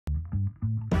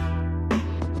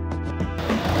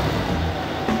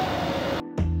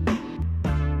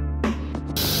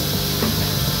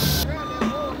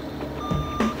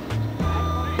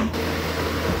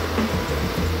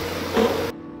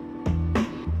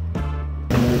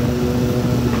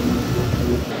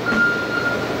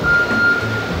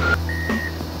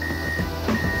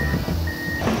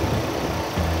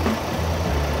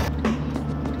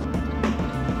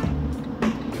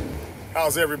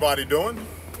How's everybody doing?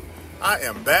 I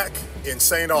am back in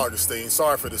St. Augustine.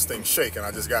 Sorry for this thing shaking.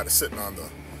 I just got it sitting on the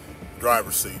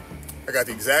driver's seat. I got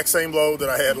the exact same load that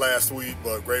I had last week,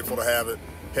 but grateful to have it.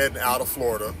 Heading out of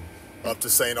Florida up to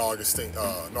St. Augustine.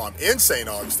 No, I'm in St.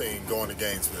 Augustine going to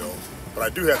Gainesville. But I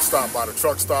do have to stop by the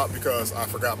truck stop because I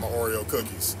forgot my Oreo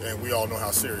cookies. And we all know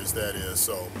how serious that is.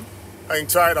 So hang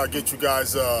tight. I'll get you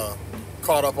guys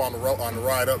caught up on the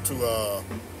ride up to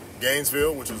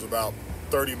Gainesville, which is about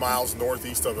 30 miles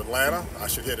northeast of Atlanta. I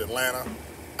should hit Atlanta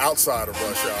outside of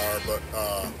rush hour,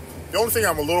 but the only thing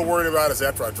I'm a little worried about is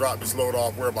after I drop this load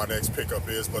off where my next pickup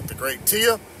is. But the great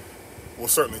Tia will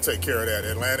certainly take care of that.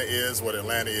 Atlanta is what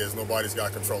Atlanta is. Nobody's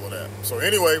got control of that. So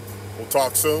anyway, we'll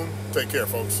talk soon. Take care,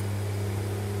 folks.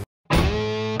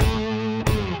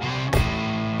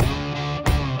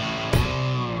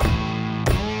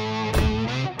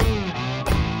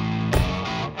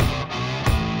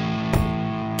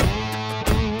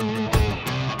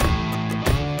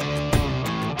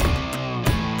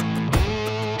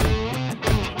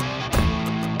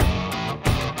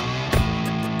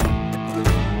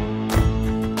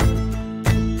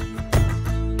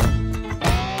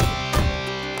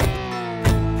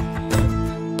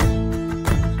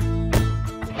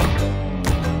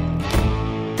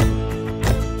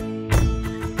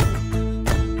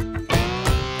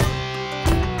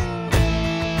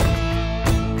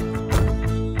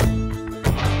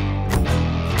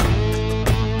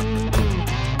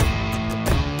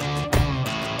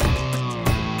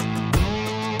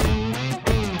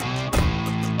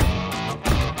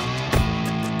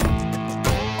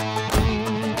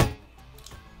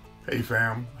 Hey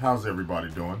fam, how's everybody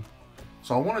doing?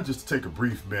 So I wanted just to take a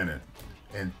brief minute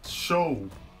and show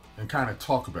and kind of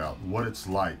talk about what it's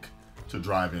like to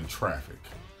drive in traffic.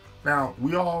 Now,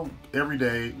 every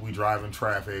day we drive in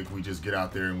traffic, we just get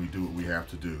out there and we do what we have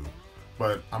to do.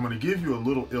 But I'm going to give you a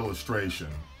little illustration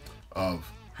of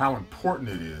how important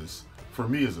it is for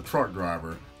me as a truck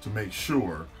driver to make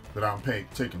sure that I'm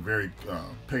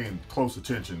paying close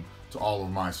attention to all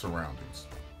of my surroundings.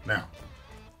 Now,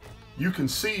 you can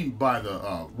see by the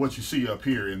what you see up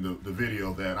here in the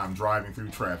video that I'm driving through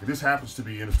traffic. This happens to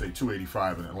be Interstate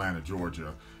 285 in Atlanta,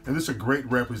 Georgia. And this is a great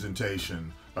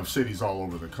representation of cities all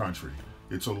over the country.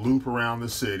 It's a loop around the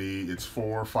city. It's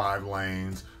 4 or 5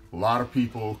 lanes. A lot of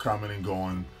people coming and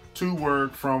going to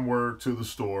work, from work, to the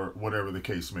store, whatever the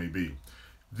case may be.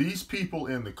 These people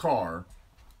in the car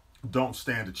don't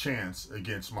stand a chance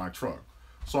against my truck.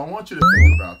 So I want you to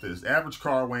think about this. Average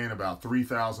car weighing about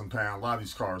 3,000 pounds, a lot of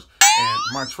these cars, and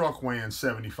my truck weighing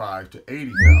 75 to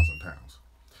 80,000 pounds.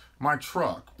 My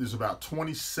truck is about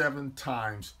 27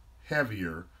 times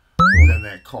heavier than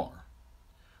that car.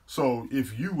 So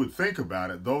if you would think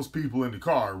about it, those people in the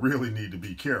car really need to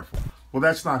be careful. Well,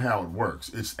 that's not how it works.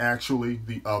 It's actually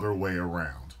the other way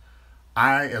around.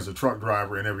 I, as a truck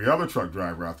driver, and every other truck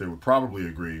driver out there would probably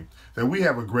agree that we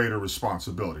have a greater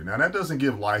responsibility. Now, that doesn't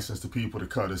give license to people to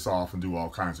cut us off and do all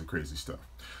kinds of crazy stuff.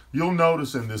 You'll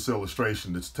notice in this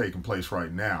illustration that's taking place right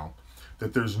now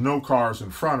that there's no cars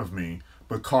in front of me,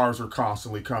 but cars are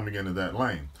constantly coming into that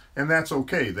lane. And that's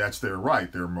okay. That's their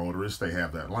right. They're motorists. They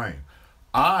have that lane.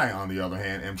 I, on the other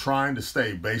hand, am trying to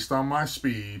stay, based on my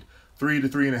speed, 3 to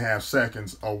 3.5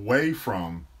 seconds away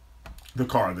from the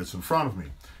car that's in front of me.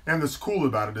 And what's cool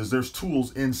about it is there's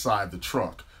tools inside the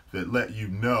truck that let you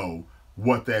know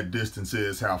what that distance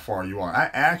is, how far you are.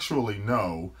 I actually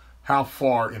know how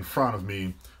far in front of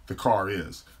me the car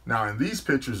is. Now, in these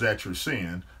pictures that you're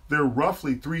seeing, they're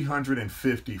roughly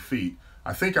 350 feet.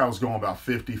 I think I was going about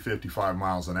 50, 55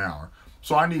 miles an hour.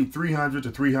 So I need 300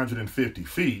 to 350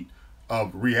 feet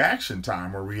of reaction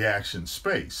time or reaction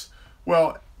space.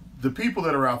 Well, the people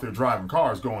that are out there driving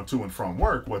cars going to and from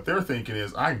work, what they're thinking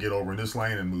is, I can get over in this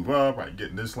lane and move up, I can get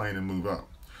in this lane and move up.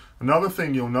 Another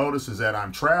thing you'll notice is that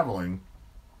I'm traveling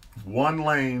one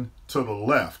lane to the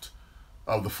left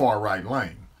of the far right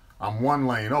lane. I'm one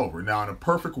lane over. Now, in a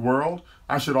perfect world,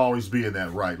 I should always be in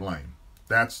that right lane.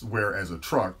 That's where, as a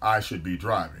truck, I should be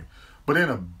driving. But in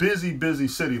a busy, busy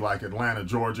city like Atlanta,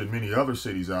 Georgia, and many other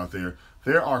cities out there,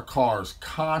 there are cars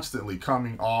constantly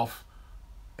coming on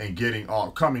and getting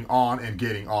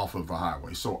off of the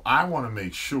highway. So I want to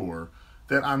make sure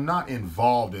that I'm not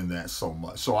involved in that so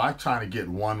much. So I kind of get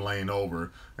one lane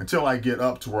over until I get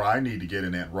up to where I need to get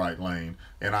in that right lane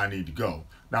and I need to go.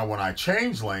 Now, when I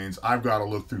change lanes, I've got to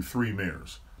look through 3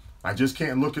 mirrors. I just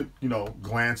can't look at,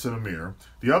 glance in a mirror.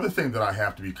 The other thing that I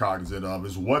have to be cognizant of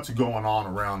is what's going on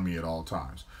around me at all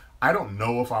times. I don't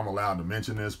know if I'm allowed to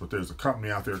mention this, but there's a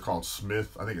company out there called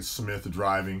Smith. I think it's Smith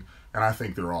Driving, and I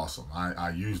think they're awesome. I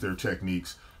use their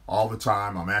techniques all the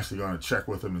time. I'm actually going to check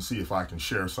with them and see if I can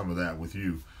share some of that with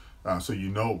you. so you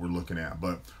know what we're looking at.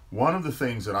 But one of the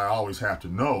things that I always have to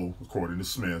know, according to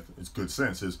Smith, it's good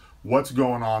sense, is what's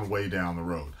going on way down the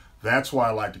road. That's why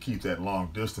I like to keep that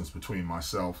long distance between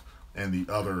myself and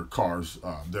the other cars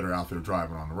that are out there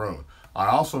driving on the road. I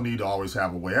also need to always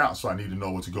have a way out, so I need to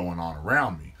know what's going on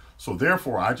around me. So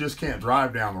therefore, I just can't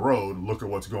drive down the road and look at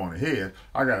what's going ahead.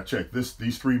 I got to check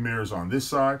these 3 mirrors on this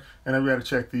side, and I've got to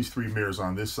check these 3 mirrors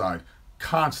on this side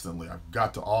constantly. I've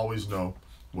got to always know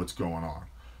what's going on.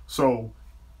 So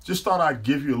just thought I'd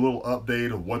give you a little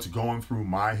update of what's going through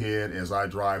my head as I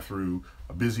drive through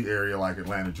a busy area like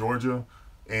Atlanta, Georgia.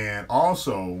 And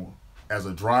also, as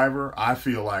a driver, I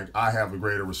feel like I have a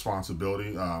greater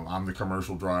responsibility. I'm the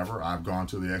commercial driver. I've gone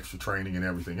to the extra training and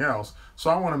everything else. So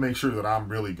I want to make sure that I'm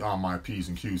really on my P's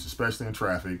and Q's, especially in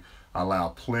traffic. I allow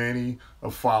plenty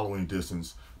of following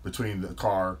distance between the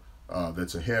car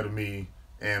that's ahead of me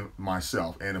and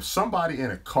myself. And if somebody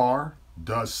in a car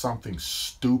does something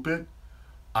stupid,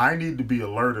 I need to be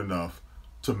alert enough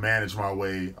to manage my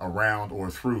way around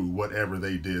or through whatever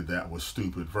they did that was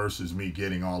stupid, versus me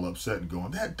getting all upset and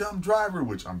going, that dumb driver,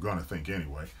 which I'm going to think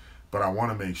anyway. But I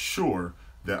want to make sure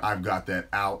that I've got that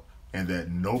out and that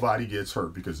nobody gets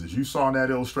hurt, because as you saw in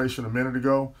that illustration a minute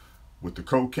ago with the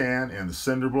Coke can and the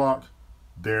cinder block,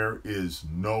 there is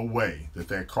no way that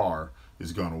that car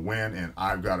is going to win, and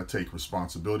I've got to take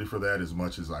responsibility for that as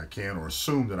much as I can, or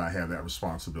assume that I have that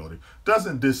responsibility.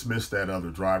 Doesn't dismiss that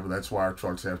other driver. That's why our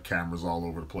trucks have cameras all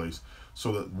over the place,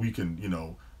 so that we can, you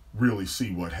know, really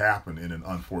see what happened in an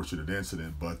unfortunate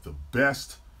incident. But the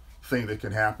best thing that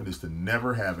can happen is to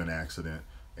never have an accident,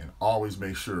 and always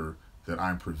make sure that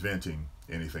I'm preventing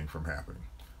anything from happening.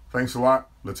 Thanks a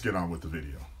lot. Let's get on with the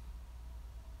video.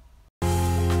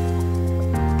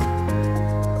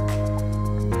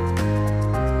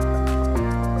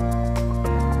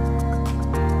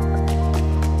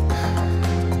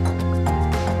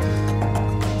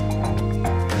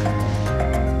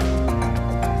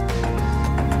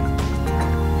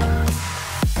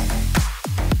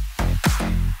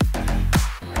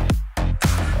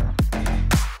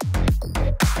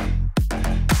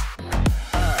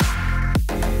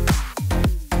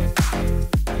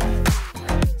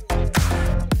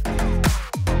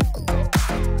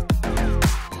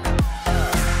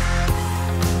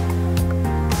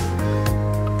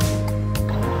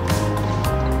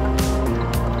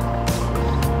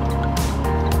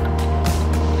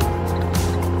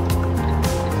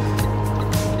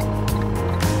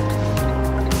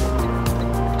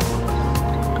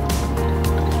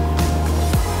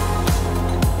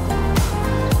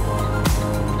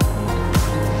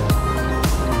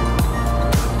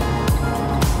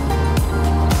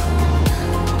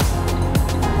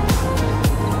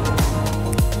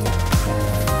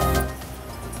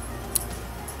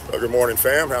 Good morning,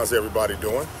 fam. How's everybody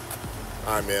doing?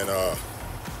 I'm in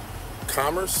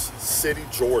Commerce City,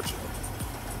 Georgia,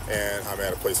 and I'm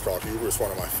at a place called Huber. It's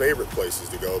one of my favorite places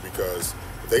to go because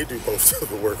they do most of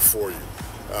the work for you.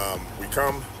 We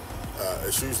come,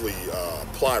 it's usually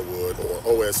plywood or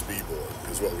OSB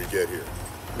board is what we get here.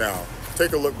 Now,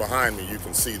 take a look behind me. You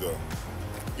can see the,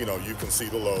 you can see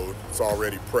the load. It's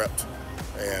already prepped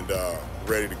and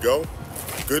ready to go.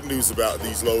 Good news about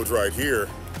these loads right here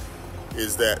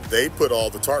is that they put all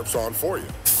the tarps on for you,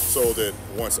 so that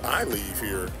once I leave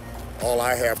here, all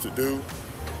I have to do,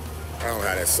 I don't know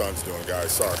how that sun's doing,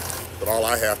 guys, sorry, but all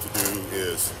I have to do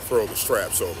is throw the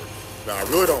straps over. Now, I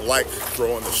really don't like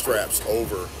throwing the straps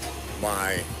over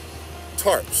my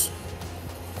tarps.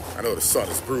 I know the sun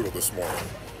is brutal this morning,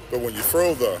 but when you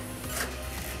throw the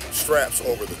straps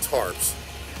over the tarps,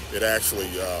 it actually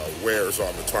wears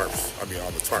on the tarps, on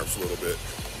the tarps a little bit.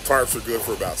 Tarps are good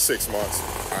for about 6 months.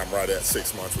 I'm right at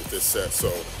 6 months with this set, so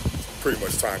it's pretty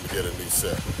much time to get a new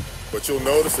set. But you'll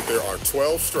notice that there are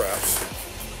 12 straps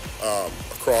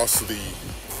across the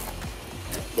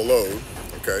load,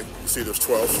 okay? You see there's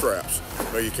 12 straps.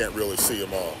 I know you can't really see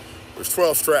them all. There's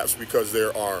 12 straps because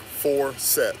there are 4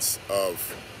 sets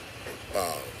of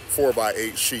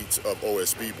 4x8 sheets of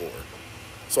OSB board.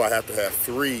 So I have to have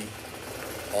 3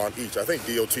 on each. I think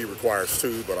DOT requires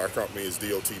 2, but our company is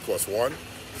DOT plus 1.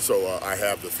 So I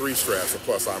have the 3 straps, and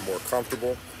plus I'm more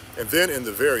comfortable. And then in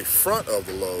the very front of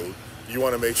the load, you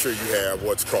want to make sure you have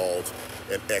what's called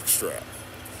an X strap.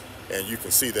 And you can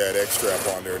see that X strap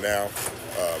on there now.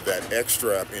 That X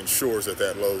strap ensures that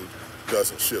that load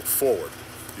doesn't shift forward.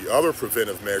 The other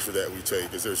preventive measure that we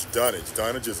take is there's dunnage.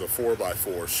 Dunnage is a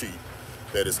 4x4 sheet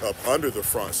that is up under the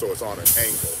front, so it's on an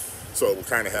angle. So it will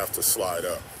kind of have to slide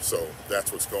up. So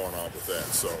that's what's going on with that.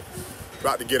 So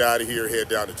about to get out of here, head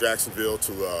down to Jacksonville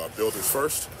to Builders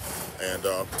First, and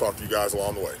talk to you guys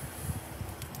along the way.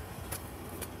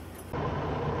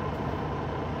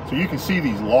 So you can see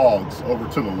these logs over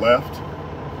to the left.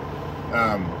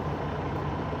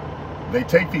 They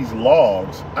take these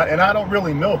logs, and I don't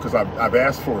really know because I've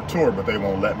asked for a tour, but they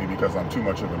won't let me because I'm too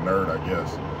much of a nerd, I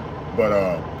guess.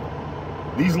 But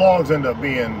these logs end up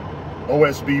being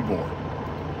OSB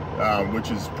board,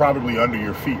 which is probably under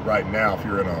your feet right now if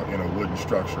you're in a wooden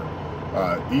structure.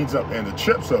 Eats up, and the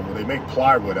chips of it, they make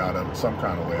plywood out of it some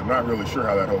kind of way. I'm not really sure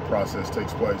how that whole process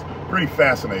takes place. Pretty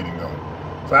fascinating though.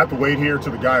 So I have to wait here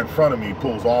till the guy in front of me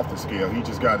pulls off the scale. He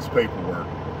just got his paperwork.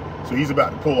 So he's about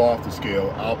to pull off the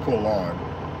scale, I'll pull on,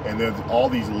 and there's all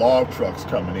these log trucks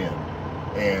coming in.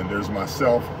 And there's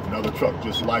myself, another truck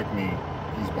just like me,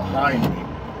 he's behind me.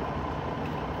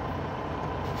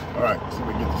 All right, let's see if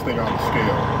we can get this thing on the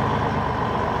scale.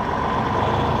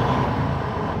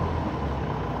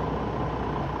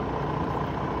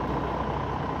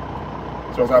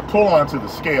 So as I pull onto the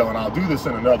scale, and I'll do this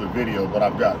in another video, but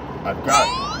I've got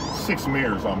 6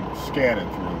 mirrors I'm scanning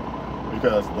through.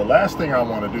 Because the last thing I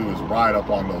want to do is ride up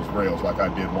on those rails like I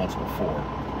did once before.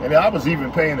 And I was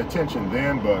even paying attention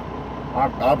then, but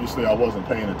obviously I wasn't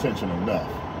paying attention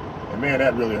enough. And man,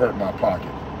 that really hurt my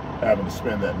pocket, having to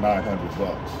spend that 900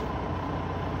 bucks.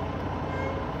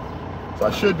 So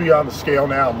I should be on the scale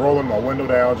now. I'm rolling my window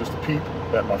down just to peep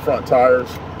at my front tires.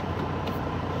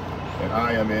 And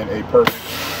I am in a perfect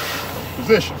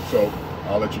position. So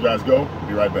I'll let you guys go.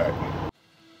 Be right back.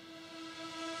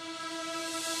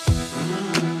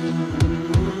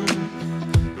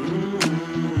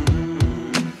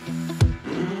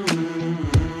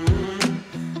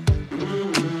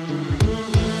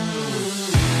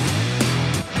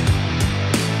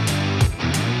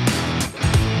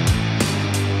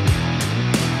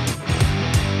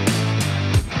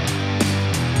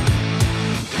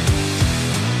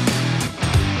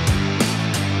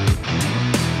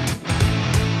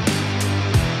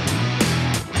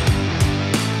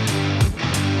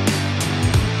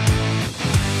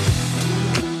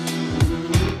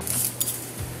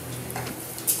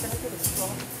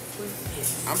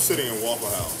 I'm sitting in Waffle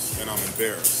House and I'm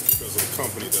embarrassed because of the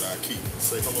company that I keep.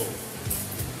 Say hello.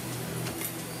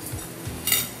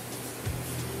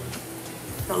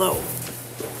 Hello.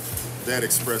 That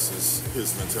expresses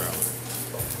his mentality.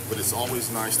 But it's always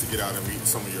nice to get out and meet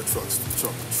some of your truck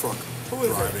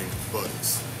driving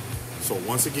buddies. So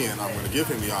once again, I'm going to give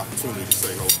him the opportunity to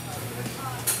say hello.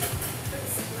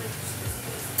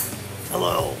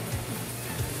 Hello.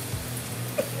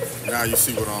 Now you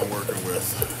see what I'm working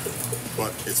with,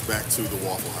 but it's back to the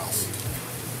Waffle House.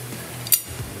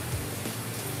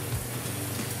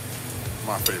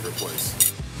 My favorite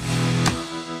place.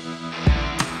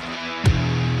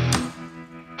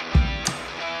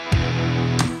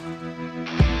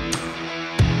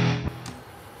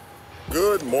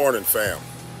 Good morning, fam.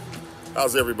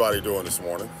 How's everybody doing this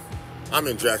morning? I'm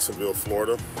in Jacksonville,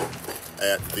 Florida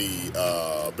at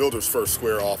the Builders First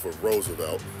Square off of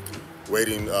Roosevelt,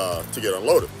 waiting to get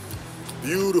unloaded.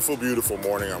 Beautiful, beautiful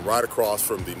morning. I'm right across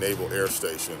from the Naval Air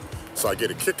Station, so I get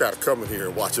a kick out of coming here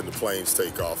and watching the planes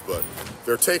take off, but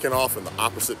they're taking off in the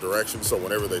opposite direction, so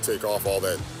whenever they take off, all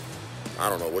that, I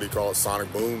don't know, what do you call it,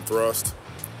 sonic boom thrust,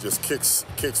 just kicks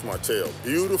my tail.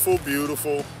 Beautiful,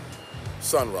 beautiful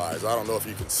sunrise. I don't know if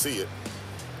you can see it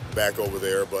back over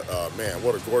there, but man,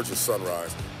 what a gorgeous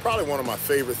sunrise. Probably one of my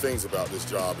favorite things about this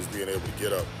job is being able to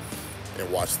get up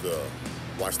and watch the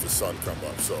sun come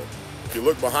up. So if you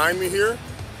look behind me here,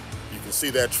 you can see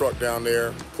that truck down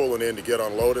there pulling in to get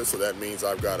unloaded. So that means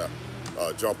I've got to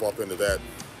jump up into that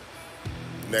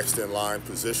next in line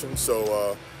position.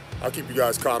 So I'll keep you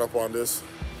guys caught up on this,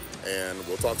 and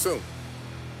we'll talk soon.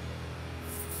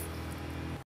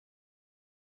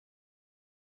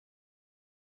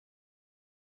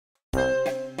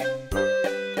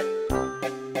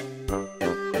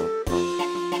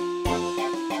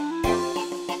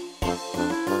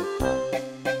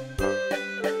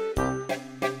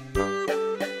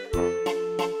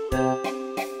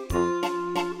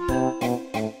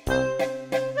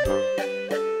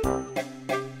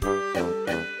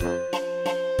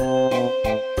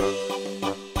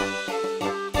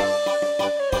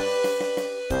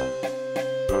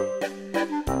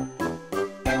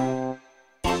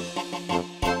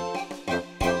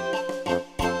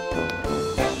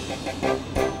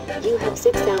 You have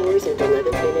 6 hours and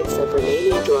 11 minutes of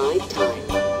remaining drive time.